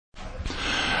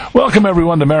Welcome,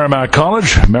 everyone, to Merrimack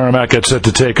College. Merrimack gets set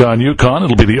to take on UConn.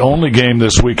 It'll be the only game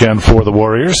this weekend for the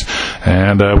Warriors.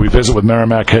 And we visit with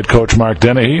Merrimack head coach Mark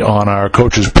Dennehy on our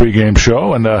coach's pregame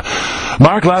show. And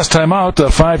Mark, last time out,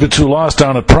 5-2 loss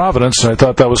down at Providence. I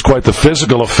thought that was quite the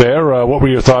physical affair. What were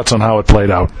your thoughts on how it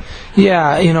played out?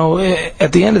 Yeah,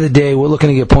 at the end of the day, we're looking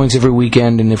to get points every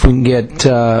weekend, and if we can get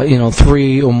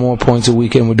 3 or more points a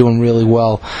weekend, we're doing really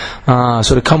well.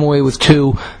 So to come away with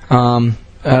 2,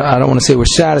 I don't want to say we're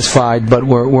satisfied, but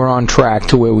we're on track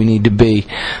to where we need to be.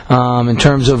 In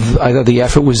terms of, I thought the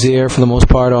effort was there for the most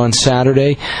part on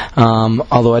Saturday,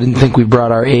 although I didn't think we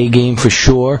brought our A game for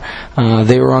sure.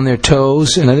 They were on their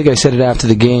toes, and I think I said it after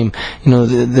the game.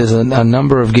 There's a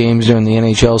number of games during the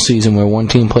NHL season where one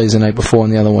team plays the night before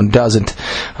and the other one doesn't.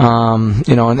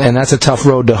 And that's a tough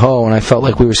road to hoe, and I felt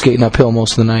like we were skating uphill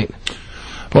most of the night.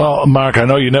 Well, Mark, I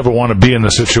know you never want to be in the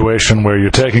situation where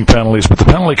you're taking penalties, but the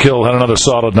penalty kill had another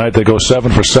solid night. They go 7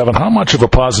 for 7. How much of a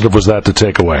positive was that to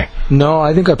take away? No,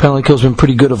 I think our penalty kill's been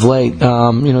pretty good of late.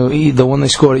 The one they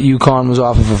scored at UConn was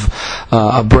off of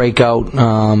a breakout,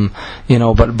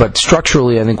 but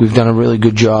structurally I think we've done a really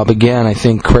good job. Again, I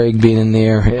think Craig being in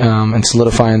there and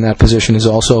solidifying that position has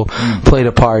also played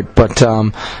a part, but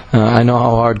I know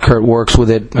how hard Kurt works with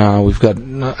it.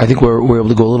 I think we're able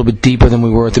to go a little bit deeper than we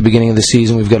were at the beginning of the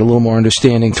season. We've got a little more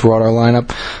understanding throughout our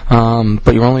lineup,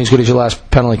 but you're only as good as your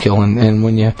last penalty kill, and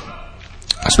when you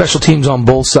special teams on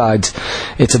both sides,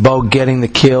 it's about getting the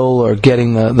kill or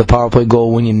getting the power play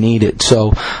goal when you need it.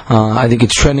 So I think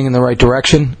it's trending in the right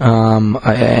direction,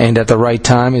 and at the right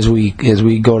time as we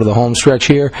go to the home stretch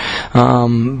here,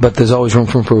 but there's always room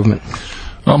for improvement.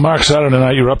 Well, Mark, Saturday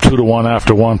night you were up 2-1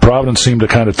 after 1. Providence seemed to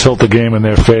kind of tilt the game in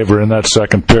their favor in that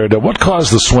second period. What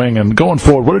caused the swing, and going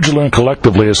forward, what did you learn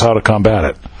collectively as how to combat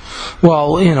it?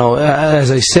 Well, as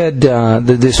I said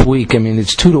this week,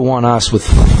 it's 2-1 us with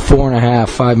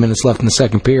 5 minutes left in the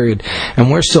second period, and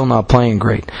we're still not playing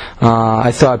great.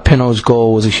 I thought Pino's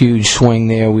goal was a huge swing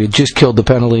there. We had just killed the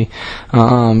penalty.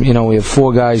 We have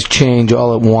 4 guys change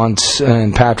all at once,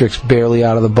 and Patrick's barely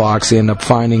out of the box. They end up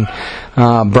finding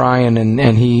Brian,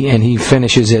 and he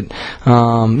finishes it.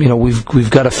 We've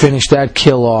got to finish that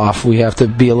kill off. We have to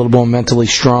be a little more mentally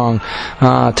strong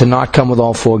to not come with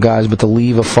all 4 guys, but to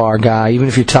leave a far guy. Even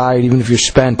if you're tired, even if you're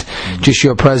spent, just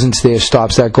your presence there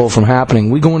stops that goal from happening.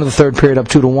 We go into the third period up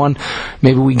 2-1.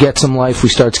 Maybe we get some life. We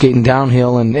start skating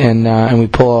downhill, and we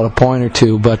pull out a point or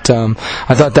two. But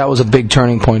I thought that was a big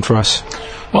turning point for us.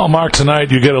 Well, Mark,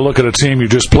 tonight you get a look at a team you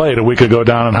just played a week ago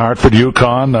down in Hartford,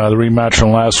 UConn, the rematch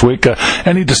from last week.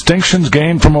 Any distinctions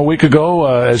gained from a week ago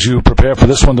as you prepare for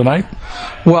this one tonight?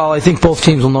 Well, I think both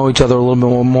teams will know each other a little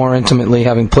bit more intimately,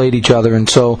 having played each other, and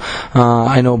so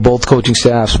I know both coaching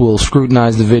staffs will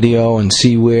scrutinize the video and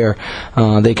see where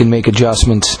they can make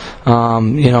adjustments.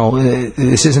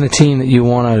 This isn't a team that you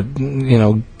want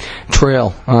to,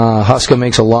 trail. Huska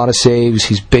makes a lot of saves.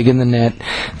 He's big in the net.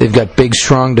 They've got big,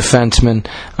 strong defensemen.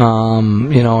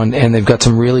 And they've got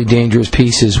some really dangerous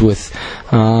pieces with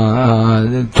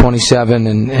 27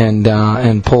 and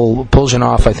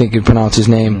Puljanov, I think you pronounce his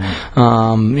name.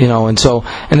 And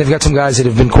they've got some guys that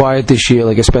have been quiet this year,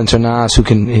 like a Spencer Nass,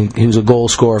 who's a goal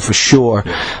scorer for sure.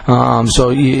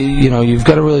 You've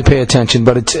got to really pay attention.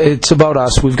 But it's about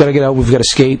us. We've got to get out. We've got to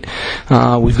skate.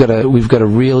 We've got to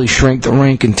really shrink the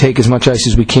rink and take as much ice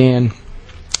as we can.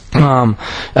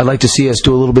 I'd like to see us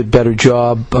do a little bit better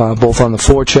job, both on the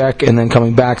forecheck and then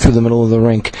coming back through the middle of the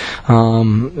rink.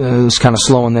 It's kind of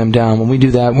slowing them down. When we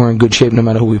do that, we're in good shape no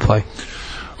matter who we play.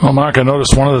 Well, Mark, I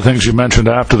noticed one of the things you mentioned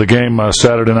after the game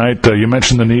Saturday night, you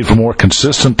mentioned the need for more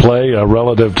consistent play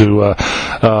relative to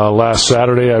last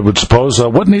Saturday, I would suppose.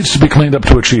 What needs to be cleaned up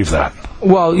to achieve that?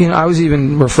 Well, I was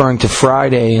even referring to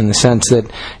Friday in the sense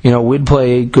that, we'd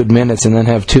play 8 good minutes and then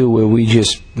have 2 where we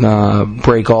just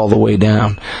break all the way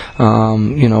down.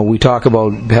 We talk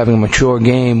about having a mature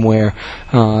game where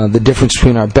the difference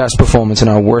between our best performance and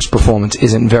our worst performance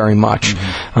isn't very much.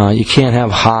 You can't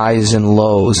have highs and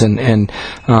lows, and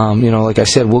like I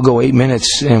said, we'll go 8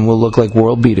 minutes and we'll look like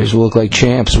world beaters. We'll look like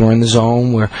champs. We're in the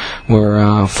zone. We're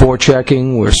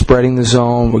forechecking. We're spreading the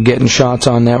zone. We're getting shots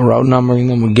on net. We're outnumbering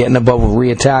them. We're getting above. We're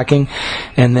reattacking,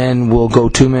 and then we'll go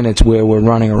 2 minutes where we're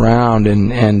running around, and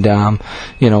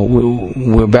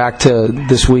we're back to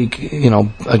this week.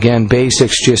 Again,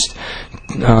 basics, just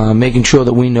making sure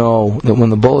that we know that when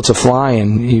the bullets are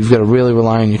flying, you've got to really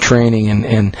rely on your training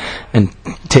and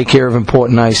take care of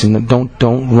important ice and don't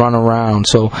run around.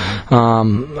 So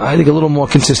I think a little more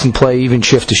consistent play, even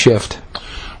shift to shift.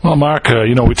 Well, Mark,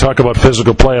 we talk about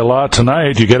physical play a lot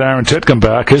tonight. You get Aaron Titcomb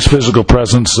back. His physical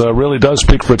presence really does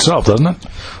speak for itself, doesn't it?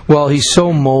 Well, he's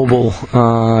so mobile,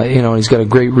 he's got a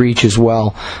great reach as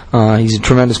well. He's a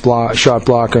tremendous shot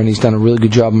blocker, and he's done a really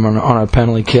good job on our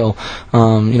penalty kill.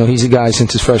 He's a guy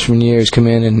since his freshman year has come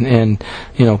in and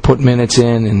put minutes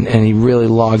in, and he really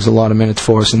logs a lot of minutes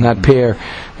for us. And that pair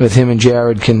with him and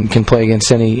Jared can play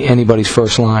against anybody's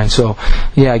first line. So,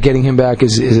 yeah, getting him back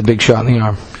is a big shot in the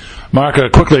arm. Mark,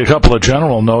 quickly a couple of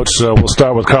general notes. We'll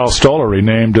start with Carl Stollery,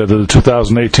 named the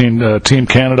 2018 Team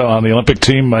Canada on the Olympic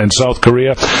team in South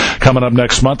Korea, coming up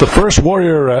next month. The first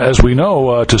Warrior, as we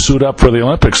know, to suit up for the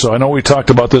Olympics. So I know we talked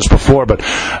about this before, but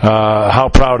how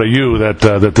proud are you that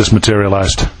this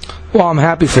materialized? Well, I'm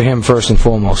happy for him first and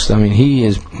foremost. I mean, he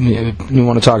is, you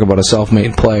want to talk about a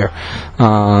self-made player.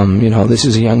 This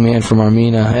is a young man from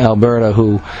Armenia, Alberta,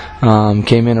 who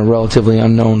came in a relatively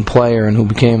unknown player and who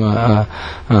became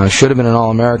should have been an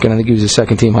All-American. I think he was a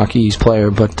second-team Hockey East player.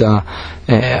 But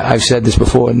I've said this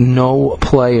before, no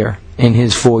player in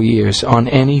his 4 years on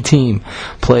any team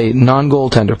played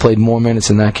more minutes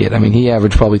than that kid. I mean, he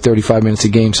averaged probably 35 minutes a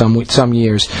game some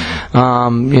years,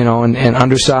 and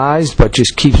undersized, but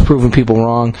just keeps proving people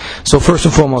wrong. So first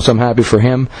and foremost, I'm happy for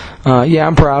him.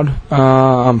 I'm proud.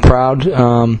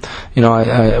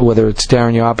 Whether it's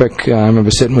Darren Yopik, I remember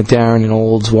sitting with Darren in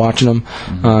Olds watching him,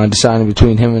 deciding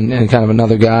between him and kind of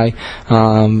another guy.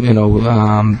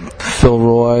 Phil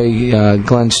Roy,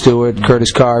 Glenn Stewart,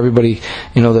 Curtis Carr, everybody,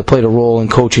 that played a role in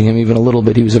coaching him even a little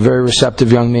bit. He was a very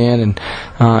receptive young man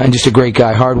and just a great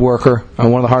guy, hard worker,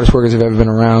 one of the hardest workers I've ever been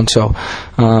around. So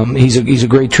he's a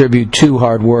great tribute to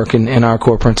hard work and our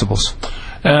core principles.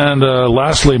 And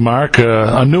lastly, Mark,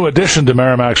 a new addition to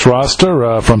Merrimack's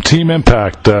roster from Team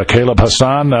Impact. Caleb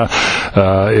Hassan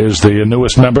is the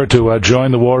newest member to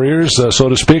join the Warriors, so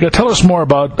to speak. Tell us more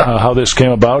about how this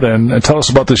came about, and tell us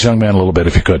about this young man a little bit,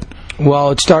 if you could.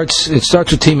 Well, it starts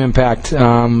with Team Impact.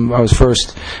 I was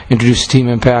first introduced to Team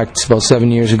Impact about 7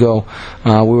 years ago.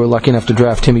 We were lucky enough to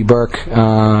draft Timmy Burke.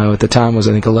 At the time was,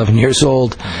 I think, 11 years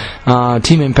old.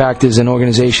 Team Impact is an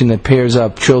organization that pairs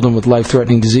up children with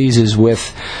life-threatening diseases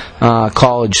with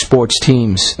college sports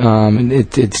teams.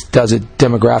 It does it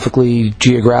demographically,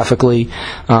 geographically,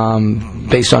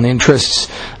 based on interests.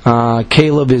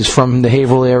 Caleb is from the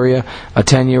Haverhill area, a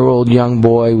 10-year-old young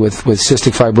boy with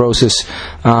cystic fibrosis.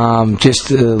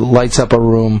 Just lights up a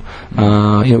room.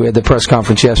 We had the press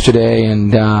conference yesterday,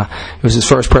 and it was his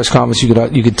first press conference.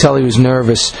 You could tell he was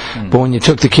nervous, but when you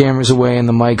took the cameras away and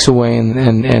the mics away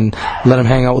and let him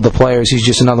hang out with the players, he's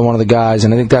just another one of the guys.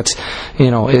 And I think that's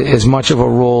as much of a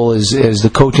role as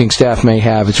the coaching staff may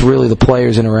have. It's really the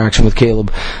players' interaction with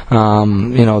Caleb,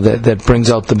 that brings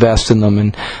out the best in them.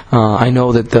 And I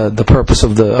know that the purpose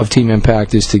of Team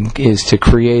Impact is to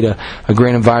create a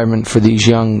great environment for these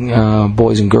young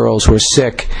boys and girls who are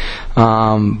sick.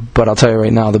 But I'll tell you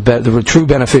right now, the true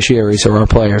beneficiaries are our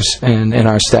players and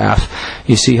our staff.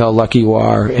 You see how lucky you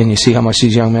are, and you see how much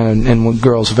these young men and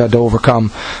girls have had to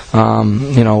overcome.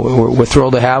 We're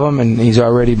thrilled to have him, and he's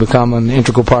already become an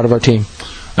integral part of our team.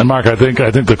 And Mark, I think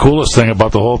the coolest thing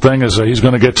about the whole thing is he's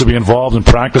going to get to be involved in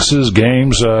practices,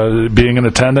 games, being in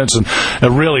attendance,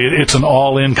 and really it's an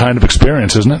all-in kind of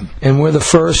experience, isn't it? And we're the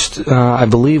first, I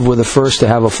believe we're the first to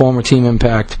have a former Team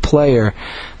Impact player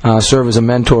serve as a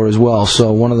mentor as well.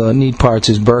 So one of the neat parts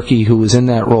is Berkey, who was in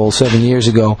that role 7 years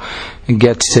ago, and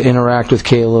gets to interact with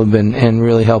Caleb and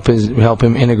really help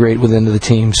him integrate within the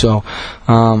team. So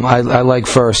I like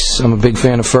firsts. I'm a big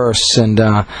fan of firsts, and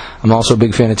I'm also a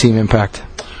big fan of Team Impact.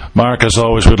 Mark, as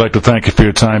always, we'd like to thank you for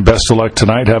your time. Best of luck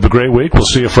tonight. Have a great week. We'll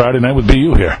see you Friday night with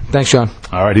BU here. Thanks, Sean.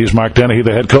 All right, he's Mark Dennehy,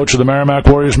 the head coach of the Merrimack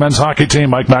Warriors men's hockey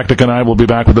team. Mike Macknick and I will be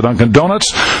back with the Dunkin' Donuts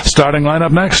starting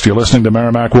lineup next. You're listening to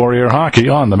Merrimack Warrior Hockey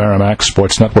on the Merrimack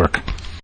Sports Network.